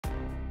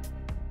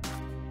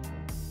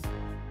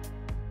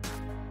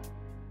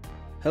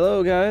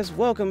Hello guys,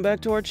 welcome back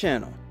to our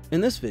channel.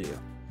 In this video,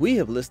 we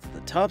have listed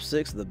the top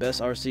 6 of the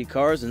best RC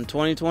cars in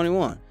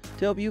 2021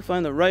 to help you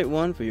find the right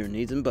one for your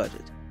needs and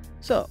budget.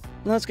 So,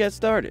 let's get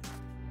started.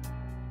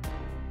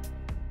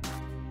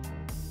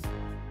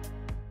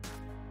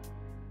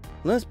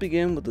 Let's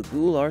begin with the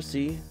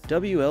GoolRC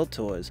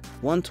WLtoys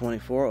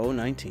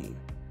 124019.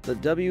 The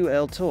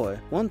WLtoy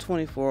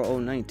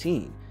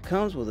 124019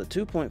 comes with a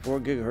 2.4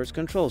 GHz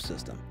control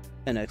system,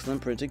 an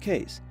excellent printed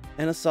case,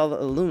 and a solid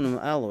aluminum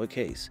alloy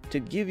case to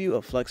give you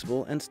a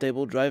flexible and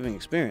stable driving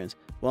experience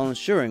while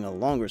ensuring a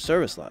longer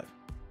service life.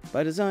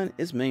 By design,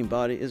 its main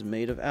body is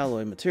made of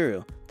alloy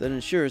material that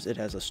ensures it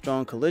has a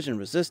strong collision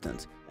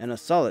resistance and a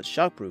solid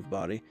shockproof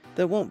body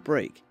that won't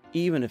break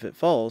even if it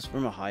falls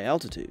from a high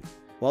altitude,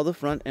 while the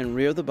front and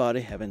rear of the body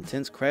have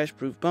intense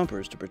crash-proof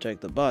bumpers to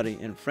protect the body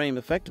and frame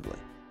effectively.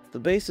 The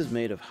base is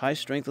made of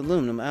high-strength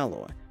aluminum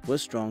alloy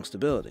with strong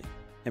stability,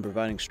 and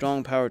providing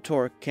strong power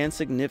torque can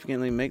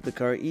significantly make the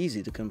car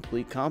easy to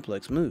complete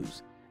complex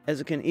moves, as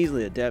it can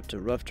easily adapt to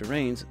rough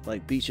terrains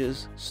like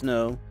beaches,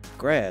 snow,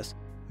 grass,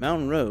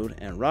 mountain road,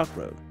 and rock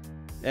road.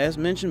 As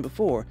mentioned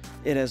before,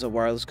 it has a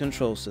wireless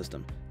control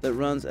system that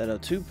runs at a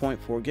 2.4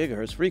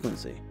 GHz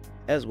frequency,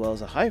 as well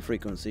as a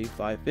high-frequency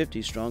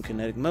 550 strong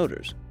kinetic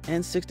motors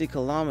and 60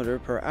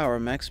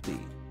 km/h max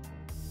speed.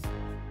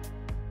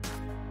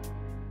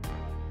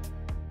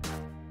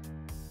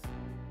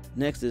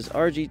 Next is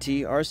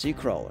RGT Rc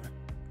Crawler.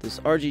 This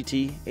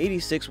RGT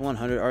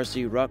 86100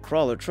 RC rock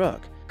crawler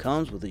truck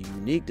comes with a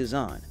unique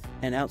design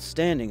and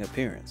outstanding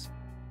appearance.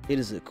 It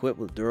is equipped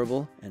with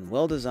durable and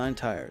well-designed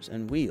tires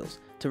and wheels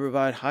to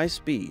provide high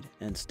speed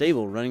and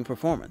stable running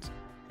performance,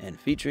 and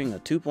featuring a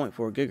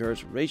 2.4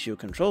 GHz ratio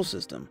control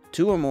system,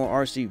 2 or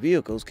more RC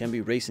vehicles can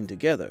be racing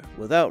together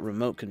without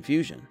remote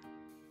confusion.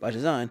 By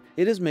design,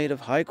 it is made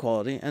of high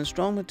quality and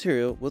strong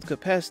material with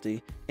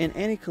capacity in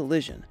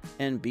anti-collision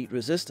and beat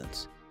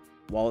resistance,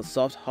 while its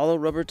soft hollow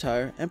rubber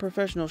tire and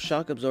professional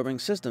shock-absorbing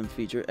system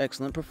feature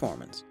excellent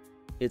performance.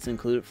 Its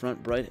included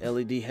front bright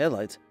LED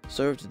headlights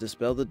serve to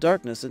dispel the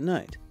darkness at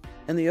night,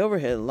 and the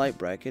overhead light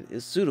bracket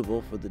is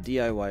suitable for the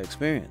DIY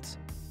experience.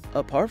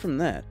 Apart from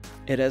that,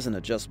 it has an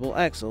adjustable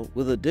axle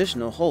with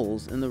additional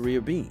holes in the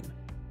rear beam,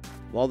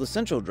 while the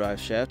central drive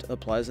shaft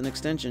applies an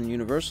extension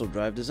universal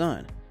drive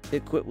design,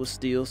 equipped with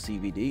steel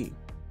CVD.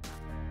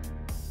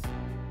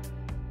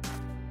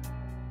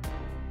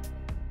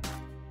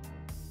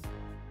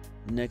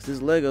 Next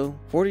is LEGO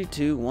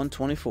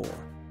 42124.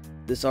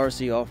 This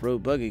RC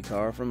off-road buggy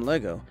car from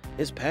LEGO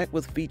is packed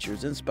with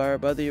features inspired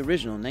by the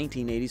original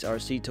 1980s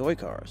RC toy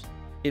cars.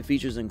 It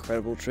features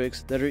incredible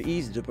tricks that are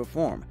easy to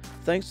perform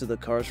thanks to the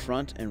car's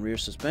front and rear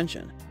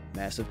suspension,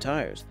 massive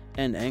tires,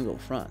 and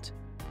angled front.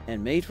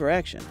 And made for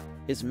action,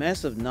 its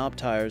massive knob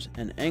tires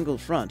and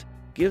angled front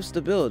give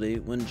stability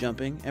when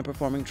jumping and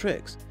performing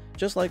tricks,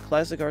 just like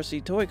classic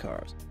RC toy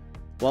cars,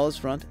 while its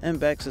front and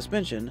back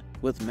suspension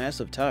with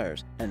massive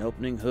tires, an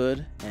opening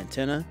hood,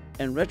 antenna,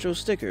 and retro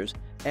stickers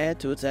add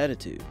to its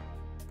attitude.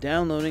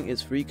 Downloading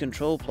its free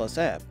Control Plus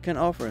app can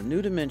offer a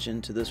new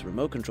dimension to this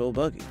remote control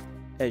buggy,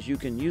 as you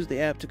can use the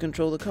app to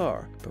control the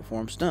car,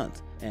 perform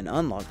stunts, and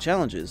unlock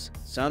challenges,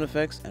 sound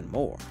effects, and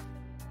more.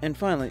 And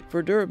finally,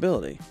 for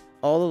durability,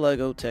 all the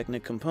LEGO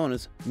Technic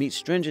components meet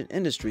stringent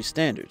industry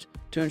standards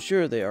to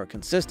ensure they are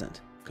consistent,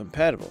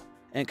 compatible,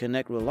 and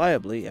connect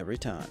reliably every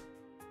time.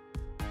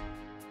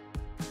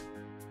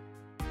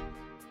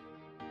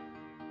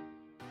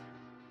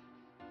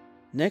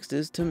 Next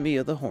is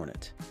Tamiya The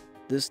Hornet.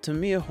 This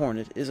Tamiya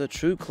Hornet is a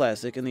true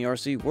classic in the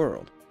RC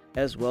world,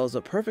 as well as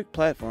a perfect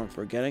platform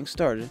for getting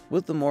started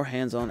with the more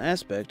hands-on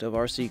aspect of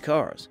RC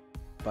cars.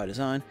 By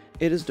design,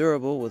 it is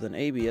durable with an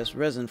ABS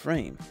resin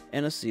frame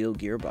and a sealed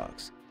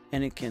gearbox,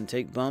 and it can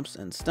take bumps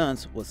and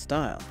stunts with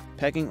style,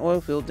 packing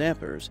oil-filled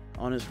dampers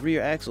on its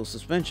rear axle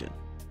suspension.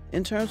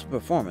 In terms of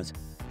performance,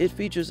 it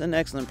features an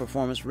excellent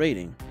performance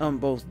rating on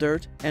both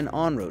dirt and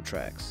on-road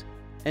tracks.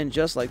 And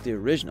just like the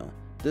original,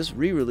 this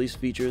re-release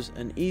features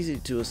an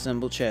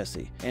easy-to-assemble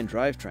chassis and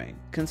drivetrain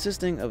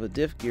consisting of a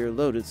diff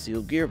gear-loaded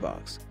sealed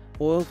gearbox,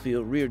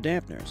 oil-filled rear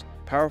dampeners,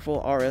 powerful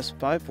RS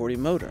 540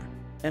 motor,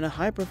 and a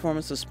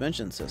high-performance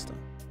suspension system.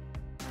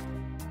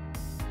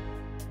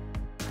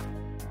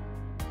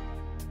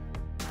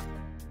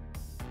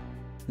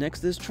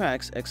 Next is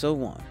Traxxas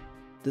XO-1.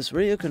 This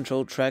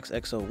radio-controlled Traxxas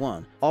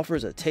XO-1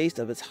 offers a taste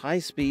of its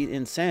high-speed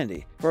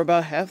insanity for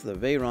about half the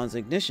Veyron's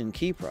ignition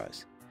key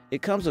price.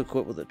 It comes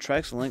equipped with a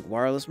Traxxas Link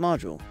wireless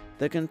module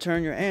that can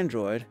turn your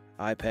Android,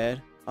 iPad,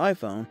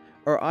 iPhone,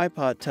 or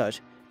iPod Touch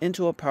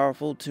into a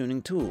powerful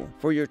tuning tool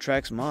for your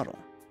Traxxas model.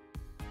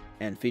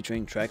 And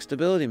featuring track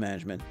stability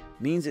management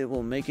means it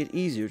will make it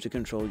easier to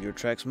control your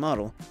Traxxas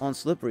model on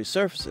slippery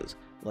surfaces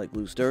like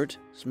loose dirt,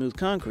 smooth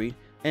concrete,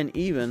 and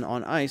even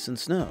on ice and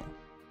snow.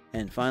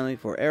 And finally,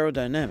 for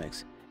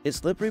aerodynamics, its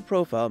slippery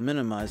profile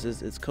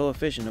minimizes its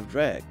coefficient of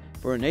drag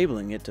for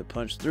enabling it to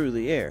punch through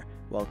the air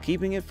while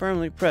keeping it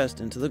firmly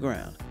pressed into the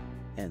ground.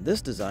 And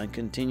this design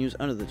continues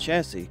under the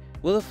chassis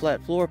with a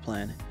flat floor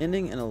plan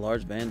ending in a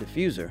large van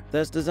diffuser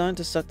that's designed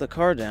to suck the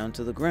car down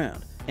to the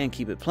ground and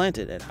keep it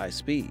planted at high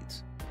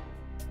speeds.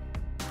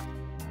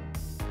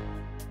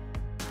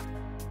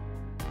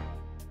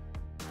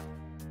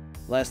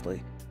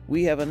 Lastly,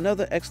 we have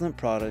another excellent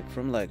product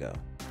from LEGO.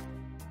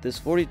 This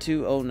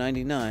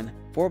 42099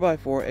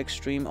 4x4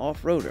 Extreme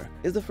Off-Roader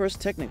is the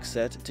first Technic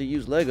set to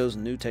use LEGO's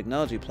new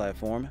technology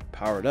platform,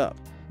 Powered Up,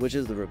 which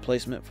is the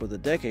replacement for the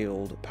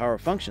decade-old Power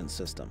Functions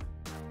system.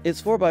 Its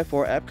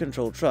 4x4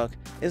 app-controlled truck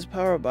is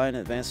powered by an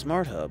advanced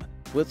smart hub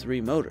with 3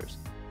 motors,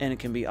 and it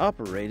can be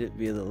operated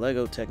via the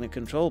LEGO Technic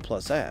Control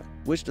Plus app,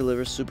 which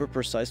delivers super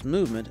precise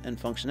movement and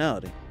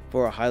functionality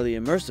for a highly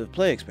immersive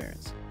play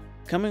experience.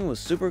 Coming with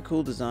super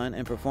cool design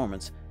and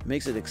performance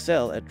makes it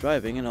excel at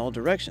driving in all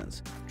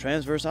directions,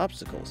 transverse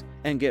obstacles,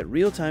 and get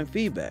real-time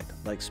feedback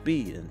like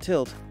speed and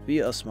tilt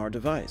via a smart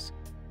device.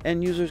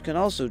 And users can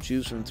also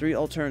choose from 3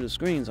 alternative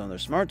screens on their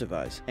smart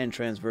device and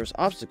transverse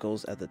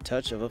obstacles at the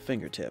touch of a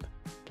fingertip,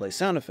 play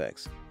sound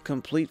effects,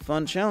 complete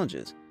fun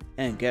challenges,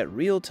 and get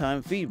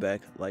real-time feedback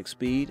like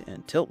speed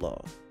and tilt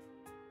log.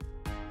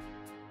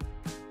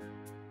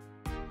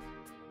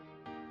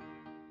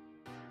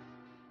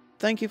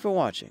 Thank you for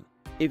watching.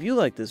 If you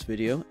like this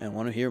video and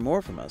want to hear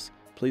more from us,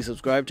 please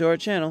subscribe to our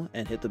channel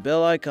and hit the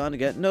bell icon to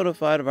get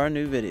notified of our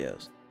new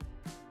videos.